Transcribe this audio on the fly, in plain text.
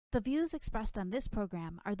The views expressed on this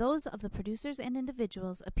program are those of the producers and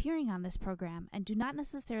individuals appearing on this program and do not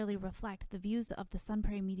necessarily reflect the views of the Sun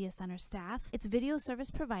Prairie Media Center staff, its video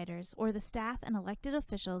service providers, or the staff and elected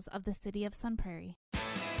officials of the City of Sun Prairie.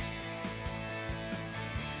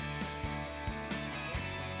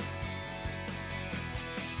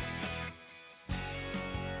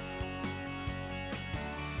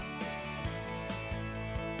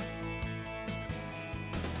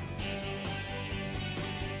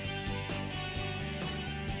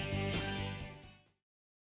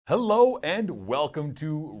 Hello and welcome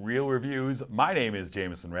to Real Reviews. My name is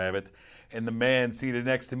Jamison Rabbit, and the man seated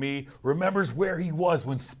next to me remembers where he was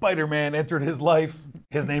when Spider-Man entered his life.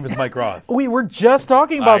 His name is Mike Roth. We were just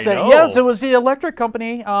talking about that. know. Yes, it was the electric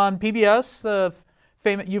company on PBS.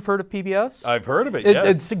 You've heard of PBS? I've heard of it,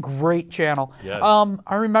 yes. It's a great channel. Yes.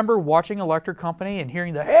 I remember watching Electric Company and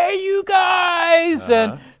hearing the, hey, you guys!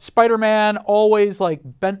 And Spider-Man always like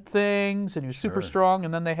bent things and he was super strong.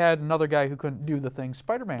 And then they had another guy who couldn't do the things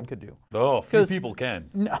Spider-Man could do. Oh, few people can.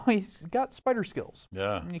 No, he's got spider skills.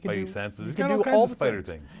 Yeah, spidey senses. He's can got all do kinds all of the spider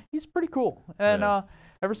things. things. He's pretty cool. And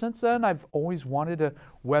ever since then, I've always wanted to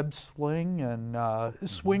web sling and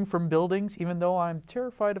swing from buildings, even though I'm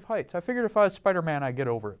terrified of heights. I figured if I was Spider-Man, I'd get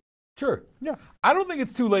over it. Sure. Yeah. I don't think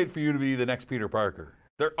it's too late for you to be the next Peter Parker.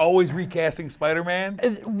 They're always recasting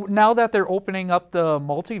Spider-Man. Now that they're opening up the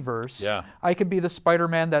multiverse, I could be the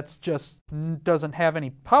Spider-Man that's just doesn't have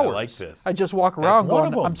any powers. I like this. I just walk around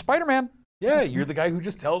one going, I'm Spider-Man. Yeah, you're the guy who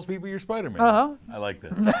just tells people you're Spider-Man. I like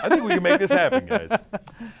this. I think we can make this happen, guys.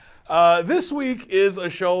 This week is a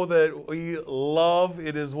show that we love.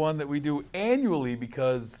 It is one that we do annually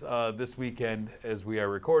because this weekend, as we are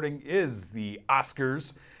recording, is the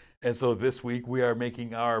Oscars. And so this week we are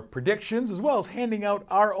making our predictions as well as handing out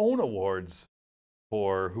our own awards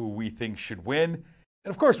for who we think should win.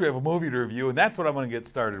 And of course we have a movie to review, and that's what I'm going to get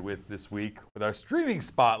started with this week with our streaming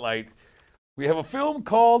spotlight. We have a film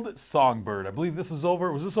called Songbird. I believe this was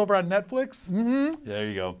this over on Netflix? Mm-hmm. There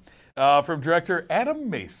you go. From director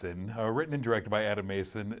Adam Mason, written and directed by Adam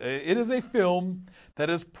Mason. It is a film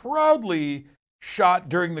that is proudly shot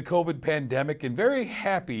during the COVID pandemic and very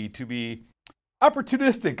happy to be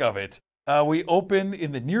opportunistic of it. We open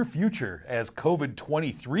in the near future as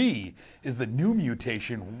COVID-23 is the new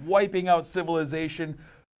mutation, wiping out civilization,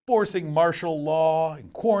 forcing martial law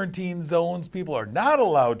and quarantine zones. People are not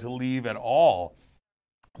allowed to leave at all.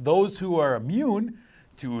 Those who are immune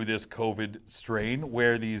to this COVID strain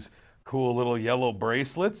wear these cool little yellow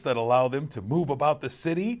bracelets that allow them to move about the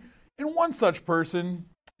city. And one such person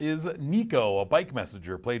is Nico, a bike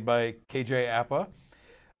messenger, played by KJ Apa.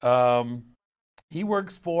 He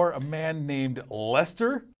works for a man named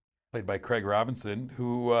Lester, played by Craig Robinson,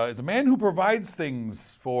 who is a man who provides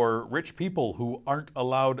things for rich people who aren't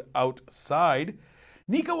allowed outside.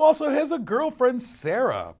 Nico also has a girlfriend,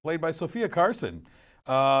 Sarah, played by Sophia Carson,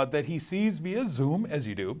 that he sees via Zoom, as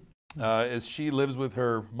you do, as she lives with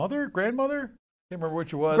her grandmother? Can't remember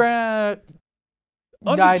which it was.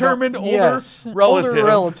 Undetermined older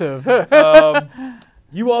relative.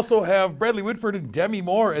 You also have Bradley Whitford and Demi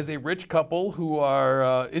Moore as a rich couple who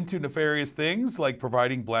are into nefarious things like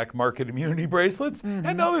providing black market immunity bracelets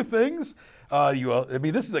and other things.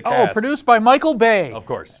 This is a cast. Oh, produced by Michael Bay. Of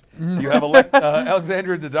course. You have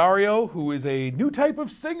Alexandra Daddario, who is a new type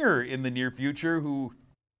of singer in the near future who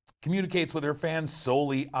communicates with her fans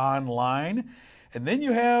solely online. And then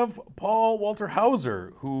you have Paul Walter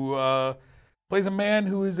Hauser, who plays a man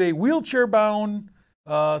who is a wheelchair-bound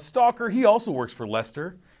stalker. He also works for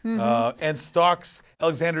Lester and stalks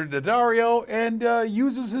Alexander Daddario and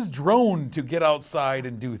uses his drone to get outside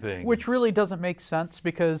and do things. Which really doesn't make sense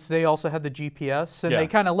because they also had the GPS and they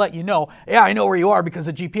kind of let you know, yeah, I know where you are because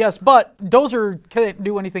of GPS, but Dozer can't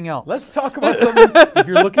do anything else. Let's talk about something. If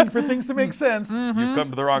you're looking for things to make sense, you've come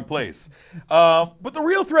to the wrong place. But the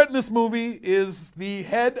real threat in this movie is the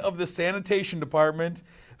head of the sanitation department,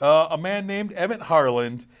 a man named Emmett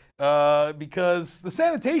Harland, because the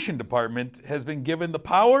sanitation department has been given the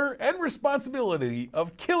power and responsibility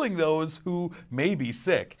of killing those who may be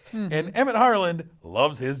sick. And Emmett Harland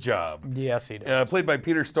loves his job. Yes, he does. Played by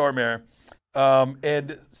Peter Stormare.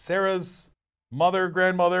 And Sarah's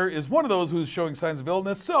grandmother, is one of those who's showing signs of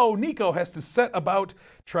illness. So Nico has to set about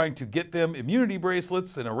trying to get them immunity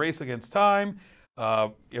bracelets in a race against time.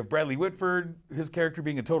 You have Bradley Whitford, his character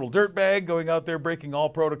being a total dirtbag, going out there breaking all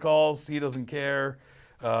protocols. He doesn't care.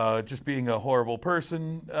 Just being a horrible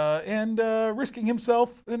person and risking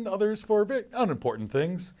himself and others for very unimportant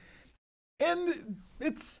things. And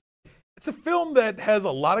it's a film that has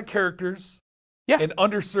a lot of characters and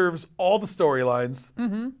underserves all the storylines.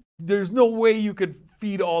 There's no way you could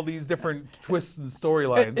feed all these different twists and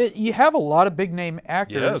storylines. You have a lot of big name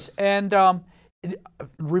actors, Yes. and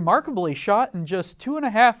remarkably shot in just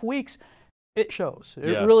 2.5 weeks. It shows.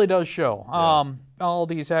 It really does show. All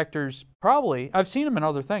these actors probably, I've seen them in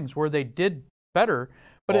other things where they did better,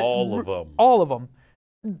 but all of them. All of them.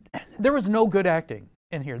 There was no good acting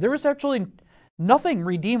in here. There was actually nothing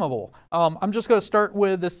redeemable. I'm just going to start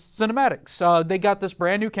with the cinematics. They got this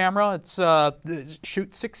brand new camera. It's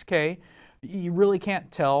shoots 6K. You really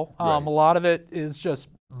can't tell. A lot of it is just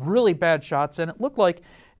really bad shots, and it looked like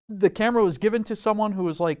the camera was given to someone who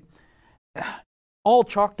was like all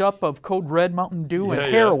chalked up of Code Red, Mountain Dew, and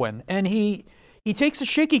heroin. And he takes a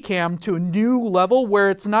shaky cam to a new level where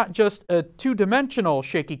it's not just a two-dimensional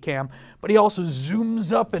shaky cam, but he also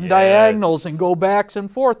zooms up in diagonals and go backs and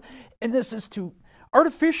forth. And this is to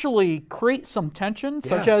artificially create some tension,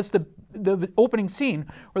 such as the opening scene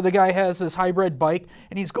where the guy has this hybrid bike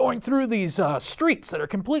and he's going through these streets that are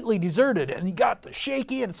completely deserted, and he got the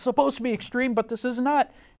shaky, and it's supposed to be extreme, but this is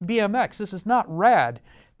not BMX. This is not rad.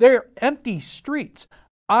 They're empty streets.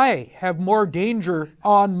 I have more danger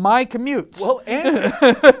on my commutes. Well,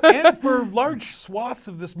 and for large swaths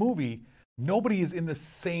of this movie, nobody is in the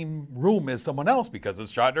same room as someone else because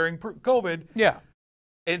it's shot during COVID. Yeah.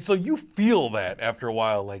 And so you feel that after a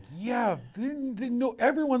while, like, no,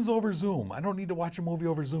 everyone's over Zoom. I don't need to watch a movie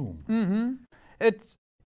over Zoom. Mm-hmm. It's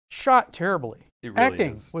shot terribly. It really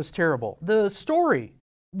Acting is. was terrible. The story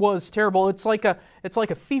was terrible. It's like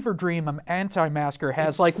a fever dream an anti-masker has.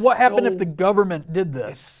 It's like, what happened if the government did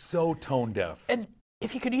this? It's so tone deaf. And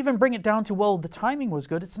if you could even bring it down to, well, the timing was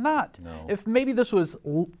good, it's not. No. If maybe this was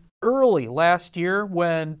early last year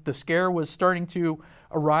when the scare was starting to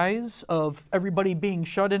arise of everybody being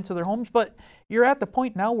shut into their homes, but you're at the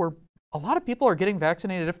point now where a lot of people are getting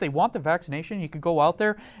vaccinated. If they want the vaccination, you could go out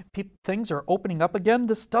there. Things are opening up again.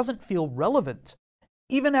 This doesn't feel relevant,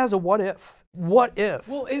 even as a what if. What if?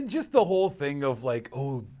 Well, and just the whole thing of like,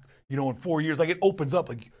 oh, in 4 years, like it opens up.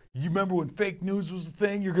 Like, you remember when fake news was a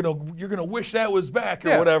thing? You're gonna wish that was back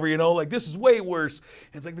or whatever. Like this is way worse.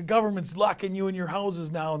 It's like the government's locking you in your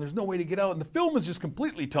houses now, and there's no way to get out. And the film is just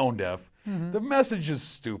completely tone deaf. Mm-hmm. The message is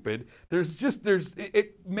stupid.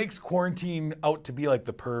 It makes quarantine out to be like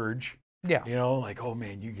The Purge. Yeah. Like, oh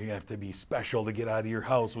man, you have to be special to get out of your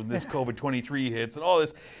house when this COVID-23 hits and all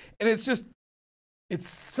this. And it's just,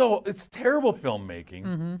 it's terrible filmmaking.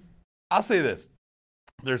 Mm-hmm. I'll say this.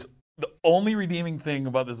 The only redeeming thing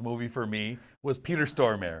about this movie for me was Peter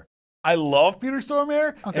Stormare. I love Peter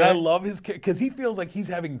Stormare, and I love because he feels like he's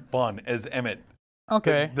having fun as Emmett.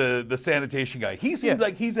 Okay. The sanitation guy. He seems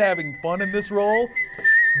like he's having fun in this role,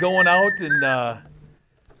 going out and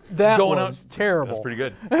going was terrible. That's pretty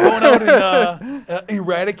good. Going out and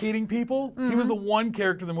eradicating people. Mm-hmm. He was the one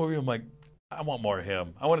character in the movie I'm like, I want more of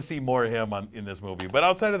him. I want to see more of him in this movie. But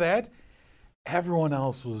outside of that, everyone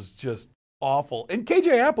else was just awful. And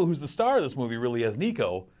KJ Apple, who's the star of this movie, really as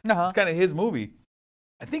Nico. It's kind of his movie.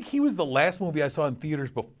 I think he was the last movie I saw in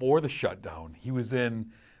theaters before the shutdown. He was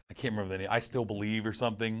in, I can't remember the name, I Still Believe or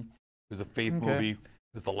something. It was a faith movie. It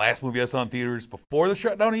was the last movie I saw in theaters before the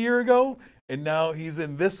shutdown a year ago. And now he's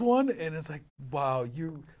in this one. And it's like, wow,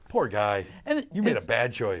 you poor guy. And you made a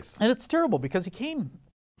bad choice. And it's terrible because he came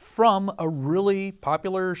from a really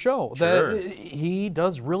popular show that he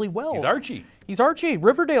does really well. He's Archie.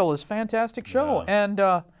 Riverdale is a fantastic show. Yeah. And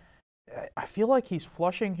I feel like he's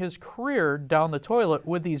flushing his career down the toilet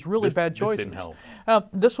with these really bad choices. This didn't help.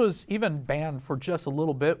 This was even banned for just a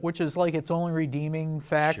little bit, which is like its only redeeming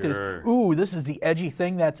fact is, ooh, this is the edgy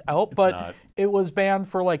thing that's out. But it was banned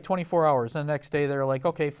for like 24 hours. And the next day they're like,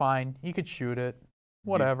 okay, fine, you could shoot it.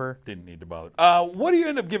 Whatever. You didn't need to bother. What do you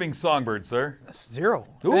end up giving Songbird, sir? 0.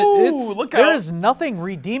 Ooh, look out. There is nothing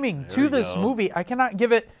redeeming to this movie. I cannot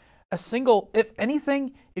give it a single, if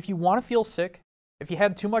anything, if you want to feel sick, if you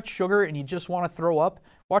had too much sugar and you just want to throw up,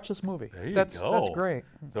 watch this movie. There you go. That's great.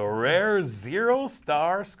 The rare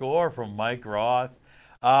 0-star score from Mike Roth.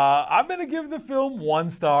 I'm going to give the film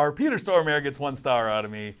 1 star. Peter Stormare gets 1 star out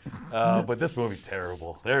of me. But this movie's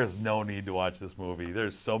terrible. There's no need to watch this movie.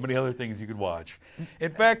 There's so many other things you could watch.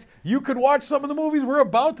 In fact, you could watch some of the movies we're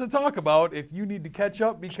about to talk about if you need to catch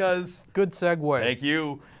up because... Good segue. Thank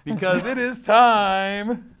you. Because it is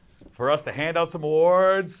time for us to hand out some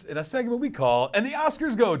awards in a segment we call And the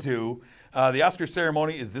Oscars Go To. The Oscar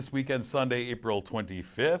ceremony is this weekend, Sunday, April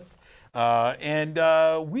 25th.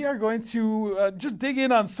 And we are going to just dig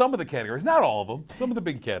in on some of the categories, not all of them, some of the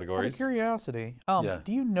big categories. Out of curiosity,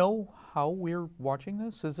 do you know how we're watching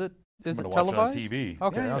this? Is it televised? Watch it on TV.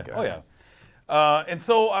 Okay, okay. Oh, yeah. And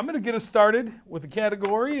so I'm going to get us started with the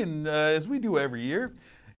category, and as we do every year,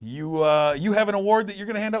 You have an award that you're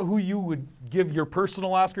going to hand out who you would give your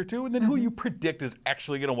personal Oscar to, and then who you predict is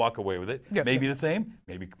actually going to walk away with it. Yep. Maybe the same,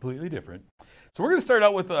 maybe completely different. So we're going to start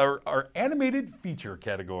out with our animated feature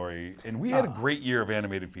category, and we had a great year of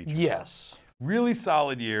animated features. Yes. Really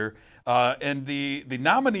solid year. And the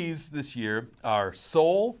nominees this year are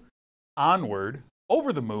Soul, Onward,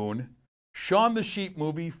 Over the Moon, Shaun the Sheep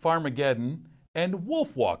Movie, Farmageddon, and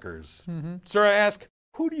Wolfwalkers. Sir, I ask,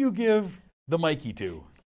 who do you give the Mikey to?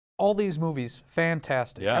 All these movies,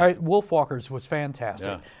 fantastic. Yeah. Wolfwalkers was fantastic.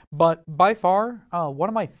 Yeah. But by far, one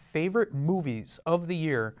of my favorite movies of the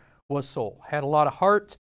year was Soul. Had a lot of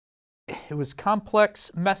heart. It was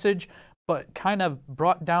complex message, but kind of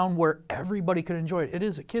brought down where everybody could enjoy it. It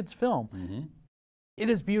is a kid's film. It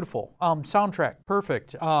is beautiful. Soundtrack,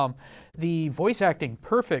 perfect. The voice acting,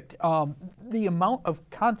 perfect. The amount of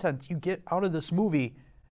content you get out of this movie,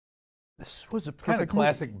 this was a perfect Kind of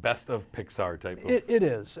classic movie. best of Pixar type of. It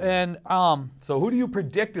is. And so who do you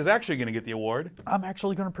predict is actually going to get the award? I'm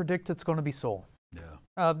actually going to predict it's going to be Soul.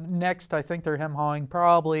 Yeah. Next, I think they're hem-hawing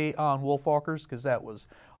probably on Wolfwalkers, because that was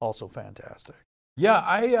also fantastic.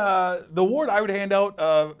 Yeah, the award I would hand out,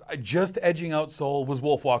 just edging out Soul, was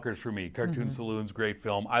Wolfwalkers for me. Cartoon Saloon's great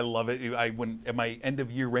film. I love it. At my end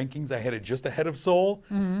of year rankings, I had it just ahead of Soul.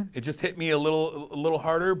 It just hit me a little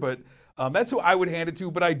harder, but that's who I would hand it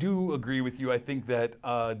to. But I do agree with you. I think that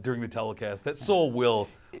during the telecast, that Soul will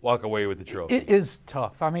walk away with the trophy. It is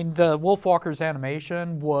tough. I mean, the Wolfwalkers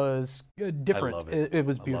animation was different. I love it. It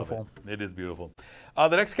was I beautiful. love it. It is beautiful.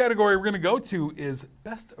 The next category we're going to go to is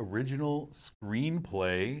Best Original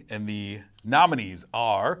Screenplay, and the nominees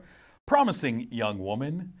are Promising Young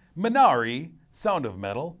Woman, Minari, Sound of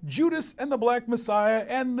Metal, Judas and the Black Messiah,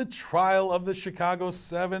 and The Trial of the Chicago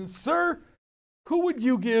 7. Sir, who would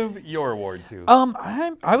you give your award to?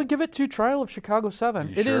 I would give it to Trial of Chicago 7.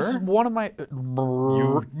 You It is sure? one of my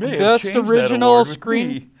You may have best changed that original award with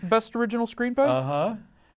me. best original screenplay.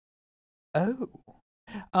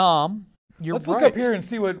 You're Let's right. look up here and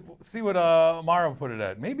see what Mara put it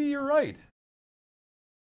at. Maybe you're right.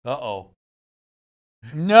 Uh-oh.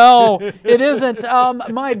 No, it isn't.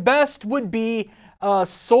 My best would be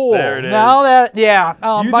Soul. There it is. Now that, yeah.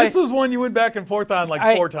 This was one you went back and forth on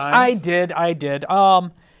like 4 times. I did.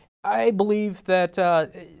 I believe that,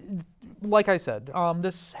 like I said,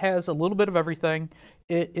 this has a little bit of everything.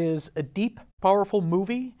 It is a deep, powerful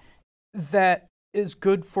movie that is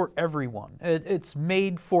good for everyone. It's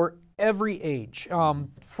made for every age,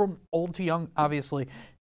 from old to young, obviously.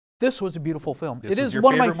 This was a beautiful film. This It was is your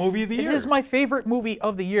one favorite of my movie of the year. It is my favorite movie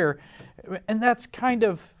of the year, and that's kind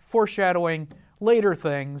of foreshadowing later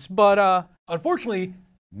things. But unfortunately,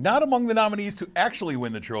 not among the nominees to actually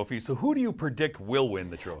win the trophy. So who do you predict will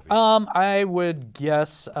win the trophy? I would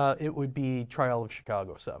guess it would be Trial of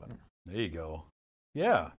Chicago 7. There you go.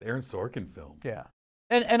 Yeah, the Aaron Sorkin film. Yeah.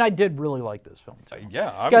 And I did really like this film too.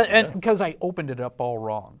 Yeah, obviously. Because I opened it up all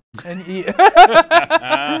wrong. And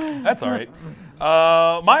that's all right.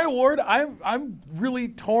 My award, I'm really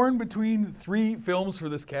torn between 3 films for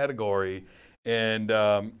this category, and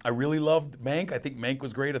I really loved Mank. I think Mank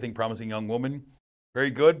was great. I think Promising Young Woman,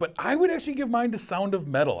 very good. But I would actually give mine to Sound of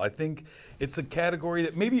Metal. I think it's a category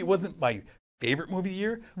that maybe it wasn't my favorite movie of the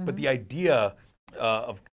year, but the idea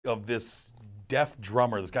of this deaf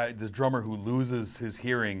drummer, this drummer who loses his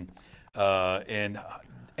hearing, and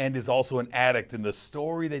is also an addict, and the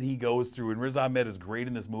story that he goes through. And Riz Ahmed is great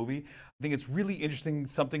in this movie. I think it's really interesting,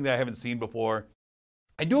 something that I haven't seen before.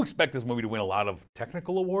 I do expect this movie to win a lot of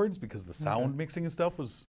technical awards because the sound mixing and stuff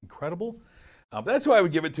was incredible. But that's who I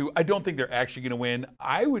would give it to. I don't think they're actually going to win.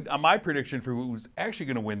 My prediction for who's actually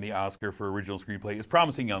going to win the Oscar for original screenplay is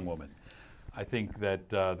Promising Young Woman. I think that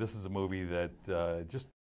this is a movie that just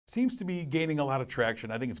seems to be gaining a lot of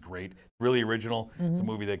traction. I think it's great, really original. It's a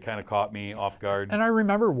movie that kind of caught me off guard. And I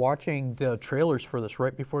remember watching the trailers for this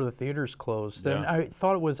right before the theaters closed, and I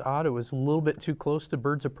thought it was odd. It was a little bit too close to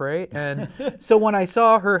Birds of Prey, and so when I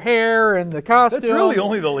saw her hair and the costume, that's really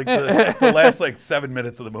only the last 7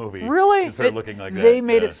 minutes of the movie. Really, is her looking like that. They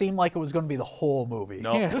made it seem like it was going to be the whole movie.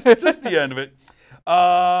 No, just the end of it.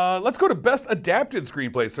 Let's go to Best Adapted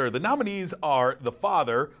Screenplay, sir. The nominees are The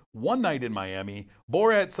Father, One Night in Miami,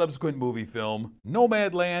 Borat subsequent movie film,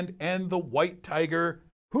 Nomadland, and The White Tiger.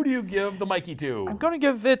 Who do you give the Mikey to? I'm going to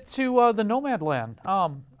give it to the Nomadland.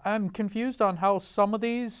 I'm confused on how some of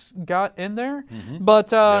these got in there, but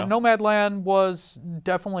Nomadland was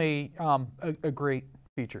definitely a great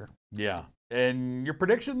feature. Yeah. And your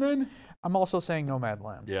prediction then? I'm also saying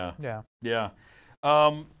Nomadland. Yeah. Yeah. Yeah.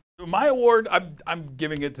 My award, I'm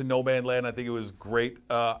giving it to Nomadland. I think it was great.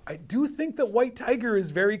 I do think that White Tiger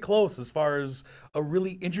is very close as far as a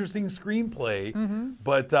really interesting screenplay,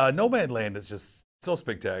 but Nomadland is just so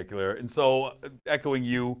spectacular. And so, echoing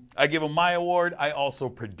you, I give him my award. I also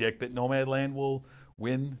predict that Nomadland will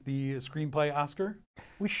win the screenplay Oscar.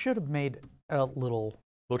 We should have made a little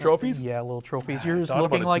trophies? Yeah, little trophies. Yours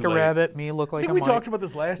looking like a rabbit, me look like a I think we talked about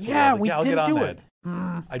this last year. Yeah, like, we I'll did get on do that. it.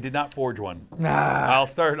 I did not forge one. Nah. I'll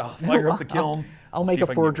fire up the kiln. I'll make a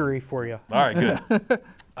forgery for you. All right, good.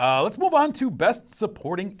 Let's move on to Best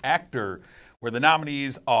Supporting Actor, where the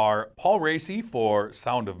nominees are Paul Raci for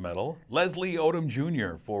Sound of Metal, Leslie Odom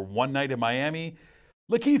Jr. for One Night in Miami,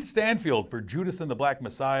 Lakeith Stanfield for Judas and the Black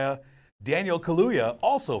Messiah, Daniel Kaluuya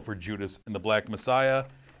also for Judas and the Black Messiah,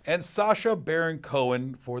 and Sacha Baron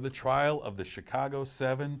Cohen for The Trial of the Chicago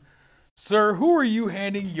 7. Sir, who are you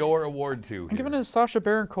handing your award to here? I'm giving it to Sacha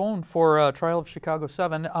Baron Cohen for Trial of Chicago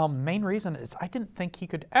 7. Main reason is I didn't think he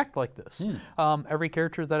could act like this. Every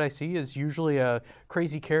character that I see is usually a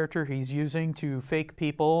crazy character he's using to fake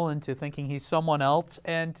people into thinking he's someone else.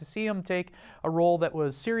 And to see him take a role that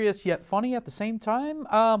was serious yet funny at the same time,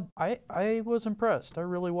 I was impressed. I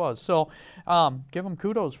really was. So give him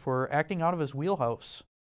kudos for acting out of his wheelhouse.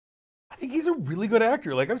 I think he's a really good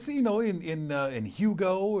actor. Like I've seen, in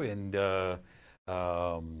Hugo, and I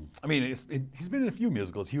mean, he's been in a few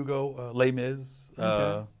musicals. Hugo, Les Mis.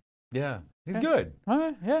 Yeah, he's good.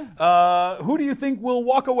 Yeah. Who do you think will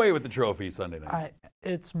walk away with the trophy Sunday night?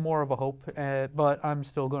 It's more of a hope, but I'm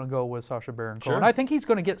still going to go with Sacha Baron Cohen. Sure. I think he's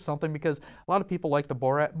going to get something because a lot of people like the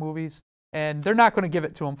Borat movies. And they're not going to give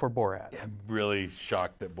it to him for Borat. I'm really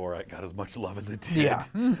shocked that Borat got as much love as it did. Yeah.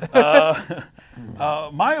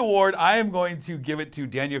 My award, I am going to give it to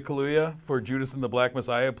Daniel Kaluuya for Judas and the Black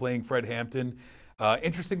Messiah, playing Fred Hampton.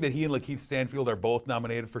 Interesting that he and Lakeith Stanfield are both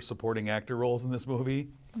nominated for supporting actor roles in this movie.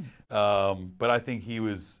 But I think he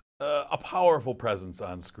was a powerful presence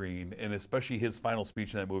on screen, and especially his final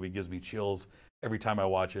speech in that movie gives me chills every time I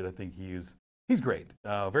watch it. I think he's great,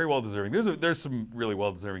 very well deserving. There's some really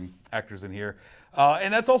well deserving actors in here,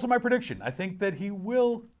 and that's also my prediction. I think that he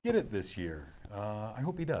will get it this year. I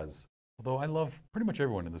hope he does. Although I love pretty much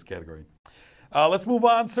everyone in this category. Let's move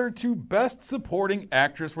on, sir, to Best Supporting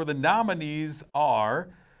Actress, where the nominees are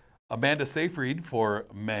Amanda Seyfried for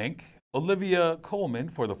Mank, Olivia Colman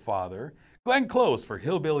for The Father, Glenn Close for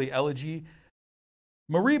Hillbilly Elegy,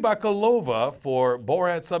 Marie Bakalova for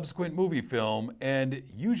Borat's subsequent movie film, and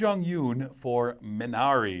Yoo Jung-yoon for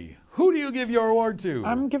Minari. Who do you give your award to?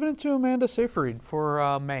 I'm giving it to Amanda Seyfried for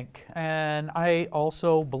Mank, and I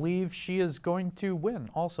also believe she is going to win.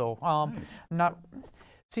 Also, nice.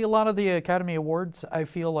 See a lot of the Academy Awards. I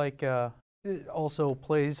feel like it also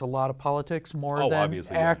plays a lot of politics more than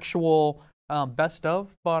actual best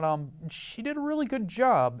of, but she did a really good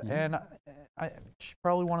job, and she's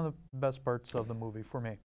probably one of the best parts of the movie for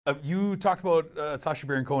me. You talked about Sacha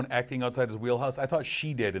Baron Cohen acting outside his wheelhouse. I thought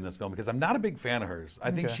she did in this film because I'm not a big fan of hers.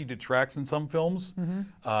 I think she detracts in some films,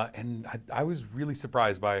 and I was really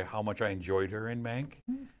surprised by how much I enjoyed her in Mank.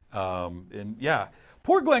 And yeah,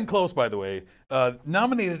 poor Glenn Close, by the way,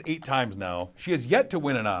 nominated 8 times now. She has yet to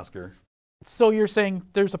win an Oscar. So you're saying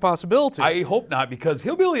there's a possibility? I hope not, because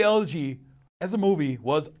Hillbilly Elegy as a movie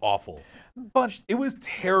was awful. But it was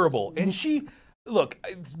terrible. And look,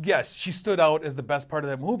 yes, she stood out as the best part of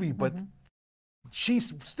that movie, but she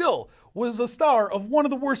still was a star of one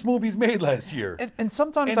of the worst movies made last year. And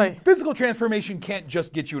sometimes Physical Transformation can't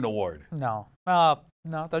just get you an award. No,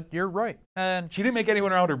 you're right. And she didn't make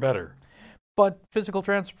anyone around her better. But Physical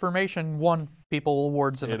Transformation won people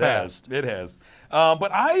awards in the past. It has.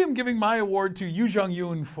 But I am giving my award to Yoo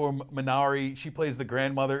Jung-yoon from Minari. She plays the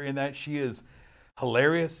grandmother in that. She is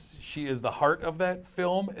hilarious. She is the heart of that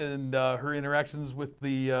film, and her interactions with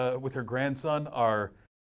her grandson are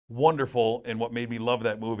wonderful and what made me love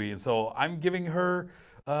that movie. And so I'm giving her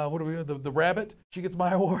the rabbit. She gets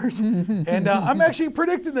my award, and I'm actually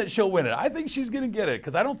predicting that she'll win it. I think she's gonna get it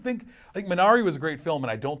because I think Minari was a great film,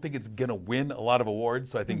 and I don't think it's gonna win a lot of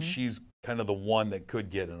awards. So I think she's kind of the one that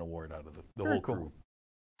could get an award out of the whole crew.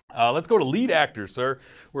 Let's go to lead actor, sir,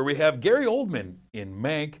 where we have Gary Oldman in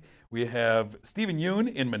Mank. We have Stephen Yeun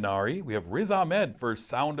in Minari. We have Riz Ahmed for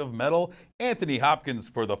Sound of Metal, Anthony Hopkins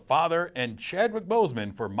for The Father, and Chadwick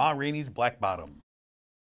Boseman for Ma Rainey's Black Bottom.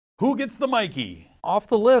 Who gets the Mikey? Off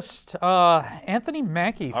the list, Anthony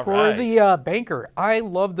Mackie for The Banker. I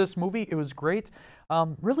love this movie. It was great.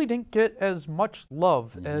 Really didn't get as much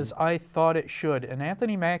love as I thought it should. And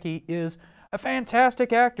Anthony Mackie is a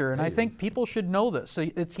fantastic actor, and I think people should know this. So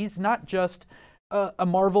he's not just a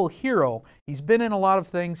Marvel hero. He's been in a lot of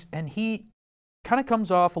things, and he kind of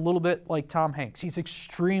comes off a little bit like Tom Hanks. He's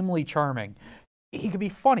extremely charming. He could be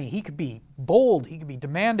funny. He could be bold. He could be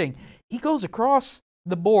demanding. He goes across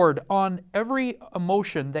the board on every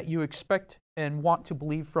emotion that you expect and want to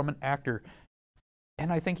believe from an actor.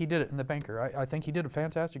 And I think he did it in The Banker. I think he did a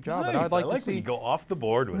fantastic job. Nice. And I'd like I like to see. when you go off the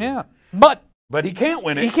board with it. Yeah. But he can't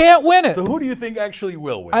win it. He can't win it. So who do you think actually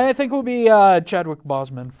will win? I think it would be Chadwick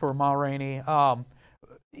Boseman for Ma Rainey.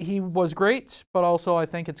 He was great, but also I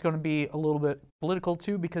think it's going to be a little bit political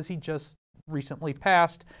too because he just recently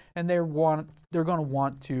passed, and they're going to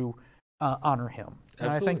want to honor him. And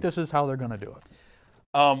Absolutely. I think this is how they're going to do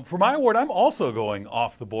it. For my award, I'm also going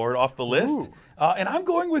off the board, off the list. And I'm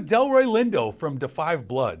going with Delroy Lindo from Da 5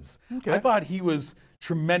 Bloods. Okay. I thought he was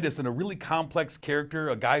tremendous and a really complex character,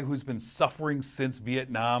 a guy who's been suffering since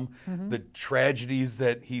Vietnam, the tragedies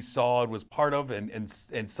that he saw and was part of, and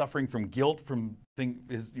suffering from guilt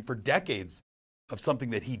for decades of something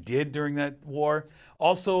that he did during that war.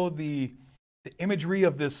 Also, the imagery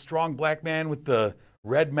of this strong black man with the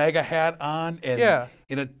red MAGA hat on, and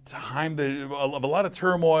in a time of a lot of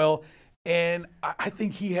turmoil. And I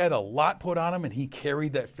think he had a lot put on him, and he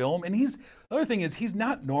carried that film. And the other thing is, he's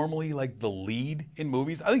not normally like the lead in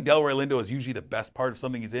movies. I think Delroy Lindo is usually the best part of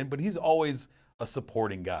something he's in, but he's always a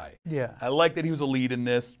supporting guy. Yeah. I like that he was a lead in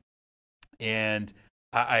this, and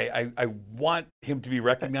I want him to be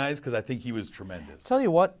recognized because I think he was tremendous. Tell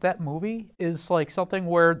you what, that movie is like something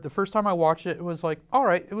where the first time I watched it, it was like, all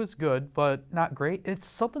right, it was good, but not great. It's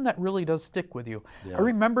something that really does stick with you. Yeah. I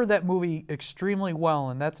remember that movie extremely well,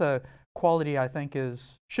 and that's a quality I think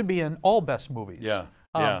should be in all best movies. Yeah.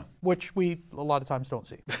 Which we a lot of times don't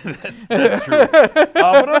see. That's true.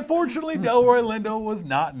 But unfortunately, Delroy Lindo was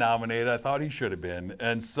not nominated. I thought he should have been.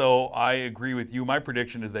 And so I agree with you. My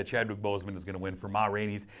prediction is that Chadwick Boseman is going to win for Ma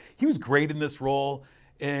Rainey's. He was great in this role.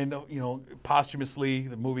 And, posthumously,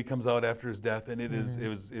 the movie comes out after his death, and it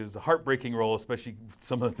was a heartbreaking role, especially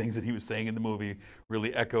some of the things that he was saying in the movie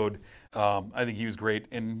really echoed. I think he was great,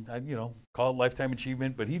 and, call it Lifetime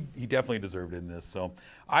Achievement, but he definitely deserved it in this. So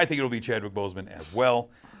I think it'll be Chadwick Boseman as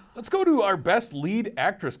well. Let's go to our Best Lead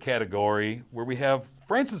Actress category, where we have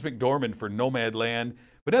Frances McDormand for Nomadland,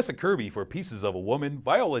 Vanessa Kirby for Pieces of a Woman,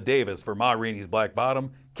 Viola Davis for Ma Rainey's Black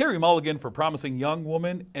Bottom, Carey Mulligan for Promising Young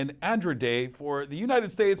Woman, and Andra Day for The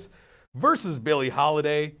United States versus Billie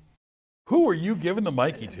Holiday. Who are you giving the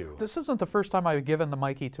Mikey to? This isn't the first time I've given the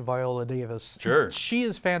Mikey to Viola Davis. Sure. She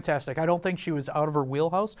is fantastic. I don't think she was out of her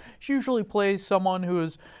wheelhouse. She usually plays someone who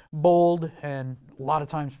is bold and a lot of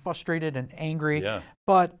times frustrated and angry. Yeah.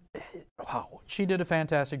 But, wow, she did a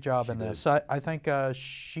fantastic job in this. I think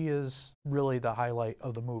she is really the highlight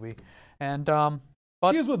of the movie. And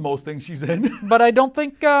she is with most things she's in. But I don't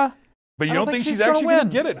think... But you don't think she's actually going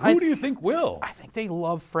to get it? Who do you think will? I think they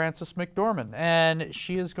love Frances McDormand, and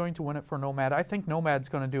she is going to win it for Nomad. I think Nomad's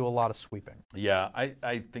going to do a lot of sweeping. Yeah,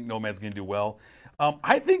 I think Nomad's going to do well.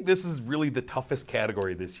 I think this is really the toughest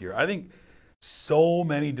category this year. I think so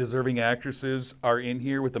many deserving actresses are in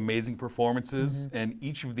here with amazing performances, and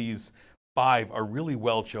each of these 5 are really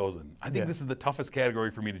well chosen. I think this is the toughest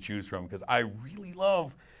category for me to choose from because I really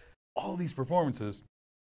love all these performances.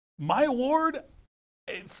 My award...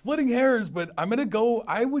 It's splitting hairs, but I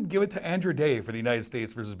would give it to Andra Day for The United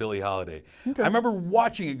States versus Billie Holiday. Okay. I remember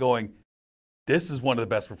watching it going, this is one of the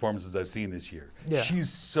best performances I've seen this year. Yeah. She's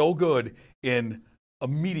so good in a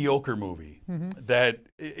mediocre movie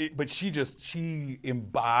but she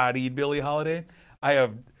embodied Billie Holiday.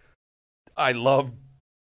 I love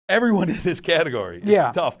everyone in this category.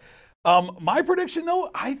 It's tough. My prediction though,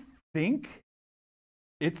 I think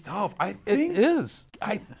it's tough. It is.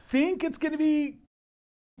 I think it's going to be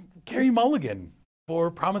Carey Mulligan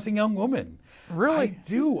for Promising Young Woman. Really? I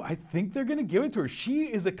do. I think they're going to give it to her. She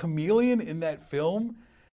is a chameleon in that film.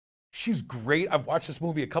 She's great. I've watched this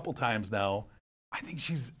movie a couple times now. I think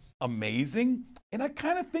she's amazing. And I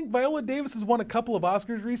kind of think Viola Davis has won a couple of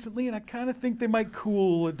Oscars recently, and I kind of think they might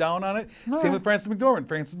cool it down on it. Same with Frances McDormand.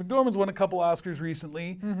 Frances McDormand's won a couple Oscars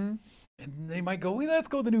recently. And they might go, let's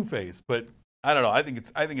go with the new face. But I don't know. I think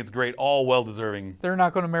it's great. All well deserving. They're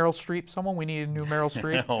not going to Meryl Streep someone. We need a new Meryl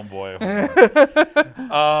Streep. Oh boy.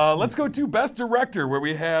 Let's go to Best Director, where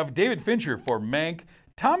we have David Fincher for Mank,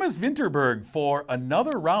 Thomas Vinterberg for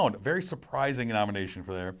Another Round. Very surprising nomination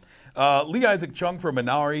for there. Lee Isaac Chung for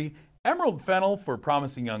Minari, Emerald Fennell for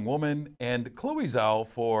Promising Young Woman, and Chloe Zhao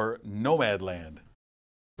for Nomadland.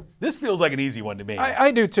 This feels like an easy one to me.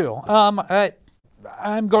 I do too.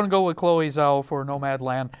 I'm going to go with Chloe Zhao for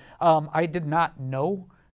Nomadland. I did not know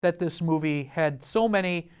that this movie had so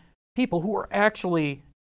many people who were actually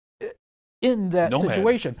in that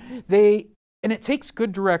situation. And it takes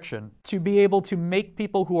good direction to be able to make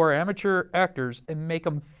people who are amateur actors and make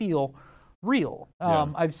them feel real.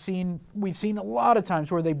 We've seen a lot of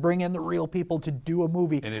times where they bring in the real people to do a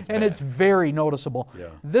movie, and it's very noticeable. Yeah.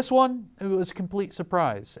 This one, it was a complete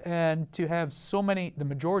surprise. And to have so many, the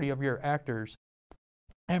majority of your actors,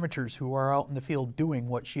 amateurs who are out in the field doing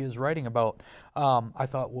what she is writing about, I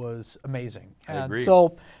thought was amazing. I agree.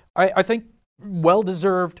 So I think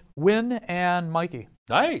well-deserved win, and Mikey.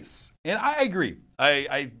 Nice. And I agree.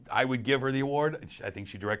 I would give her the award. I think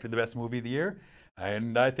she directed the best movie of the year.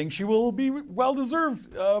 And I think she will be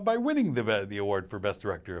well-deserved by winning the award for Best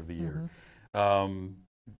Director of the Year.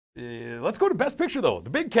 Let's go to Best Picture, though. The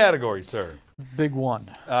big category, sir. Big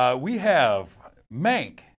one. We have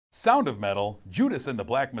Mank, Sound of Metal, Judas and the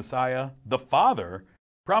Black Messiah, The Father,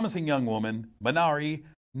 Promising Young Woman, Minari,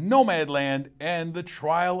 Nomadland, and The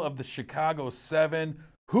Trial of the Chicago 7.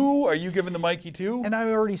 Who are you giving the Mikey to? And I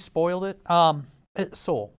already spoiled it.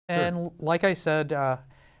 Soul. Sure. And like I said,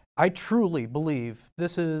 I truly believe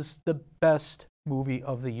this is the best movie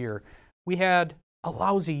of the year. We had a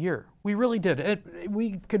lousy year. We really did.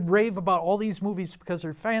 We could rave about all these movies because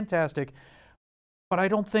they're fantastic, but I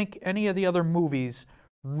don't think any of the other movies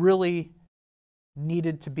really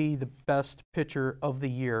needed to be the best picture of the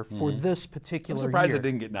year for this particular year. I'm surprised it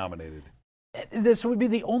didn't get nominated. This would be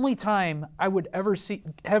the only time I would ever see.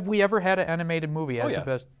 Have we ever had an animated movie as the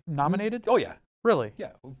best nominated? Oh, yeah. Really? Yeah.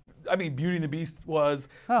 I mean, Beauty and the Beast was.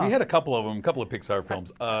 We had a couple of them, a couple of Pixar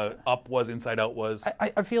films. Up was, Inside Out was.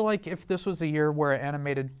 I feel like if this was a year where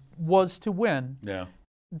animated was to win,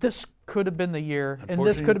 this could have been the year, and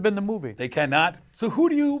this could have been the movie. They cannot. So who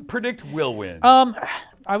do you predict will win?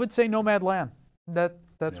 I would say Nomadland.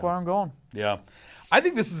 That's where I'm going. Yeah. I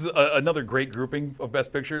think this is another great grouping of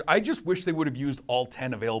Best Picture. I just wish they would have used all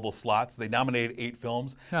 10 available slots. They nominated 8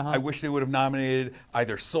 films. I wish they would have nominated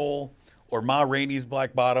either Soul or Ma Rainey's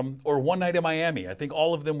Black Bottom or One Night in Miami. I think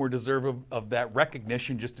all of them were deserving of that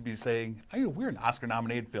recognition just to be saying, hey, we're an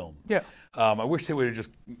Oscar-nominated film. Yeah. I wish they would have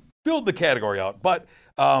just filled the category out. But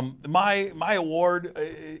my award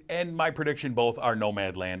and my prediction both are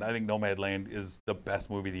Nomadland. I think Nomadland is the best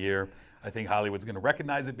movie of the year. I think Hollywood's going to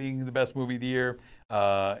recognize it being the best movie of the year.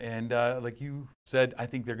 And like you said, I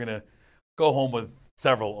think they're going to go home with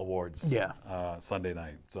several awards Sunday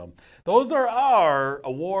night. So those are our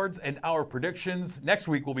awards and our predictions. Next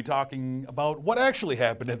week, we'll be talking about what actually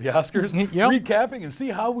happened at the Oscars, recapping and see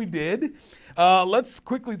how we did. Let's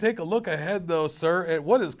quickly take a look ahead, though, sir, at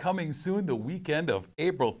what is coming soon, the weekend of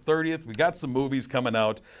April 30th. We got some movies coming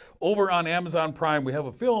out. Over on Amazon Prime, we have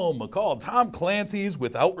a film called Tom Clancy's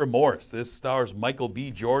Without Remorse. This stars Michael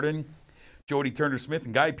B. Jordan, Jodie Turner-Smith,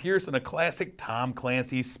 and Guy Pearce in a classic Tom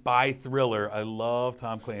Clancy spy thriller. I love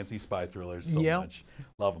Tom Clancy spy thrillers so much.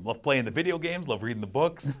 Love them. Love playing the video games, love reading the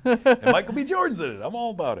books. And Michael B. Jordan's in it. I'm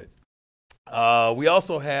all about it. We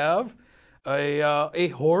also have a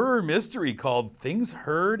horror mystery called Things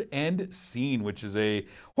Heard and Seen, which is a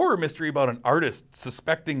horror mystery about an artist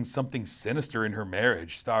suspecting something sinister in her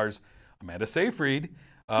marriage. Stars Amanda Seyfried,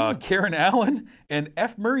 Karen Allen, and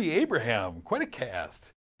F. Murray Abraham. Quite a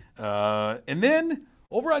cast. And then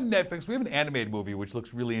over on Netflix, we have an animated movie which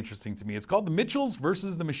looks really interesting to me. It's called The Mitchells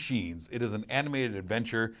versus the Machines. It is an animated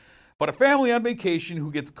adventure about a family on vacation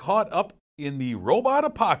who gets caught up in the robot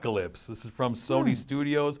apocalypse. This is from Sony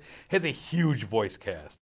Studios. Has a huge voice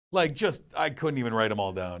cast. Like, just, I couldn't even write them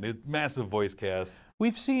all down. It's massive voice cast.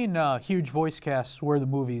 We've seen huge voice casts where the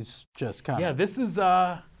movies just kind of... Yeah, this is...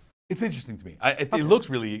 It's interesting to me. It looks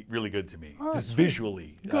really, really good to me. Just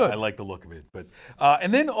visually. I like the look of it. But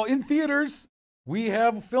and then in theaters, we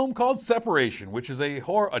have a film called Separation, which is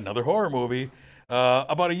another horror movie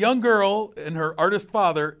about a young girl and her artist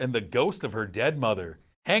father and the ghost of her dead mother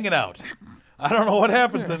hanging out. I don't know what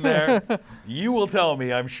happens in there. You will tell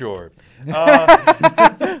me, I'm sure.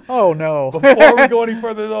 Oh, no. Before we go any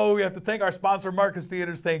further, though, we have to thank our sponsor, Marcus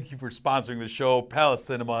Theaters. Thank you for sponsoring the show. Palace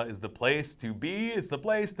Cinema is the place to be. It's the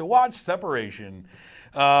place to watch Separation.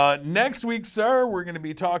 Next week, sir, we're going to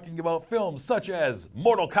be talking about films such as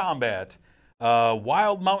Mortal Kombat,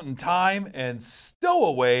 Wild Mountain Thyme, and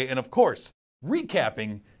Stowaway, and, of course,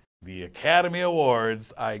 recapping the Academy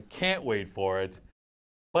Awards. I can't wait for it.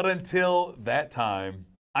 But until that time,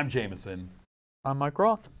 I'm Jamison. I'm Mike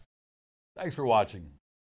Roth. Thanks for watching.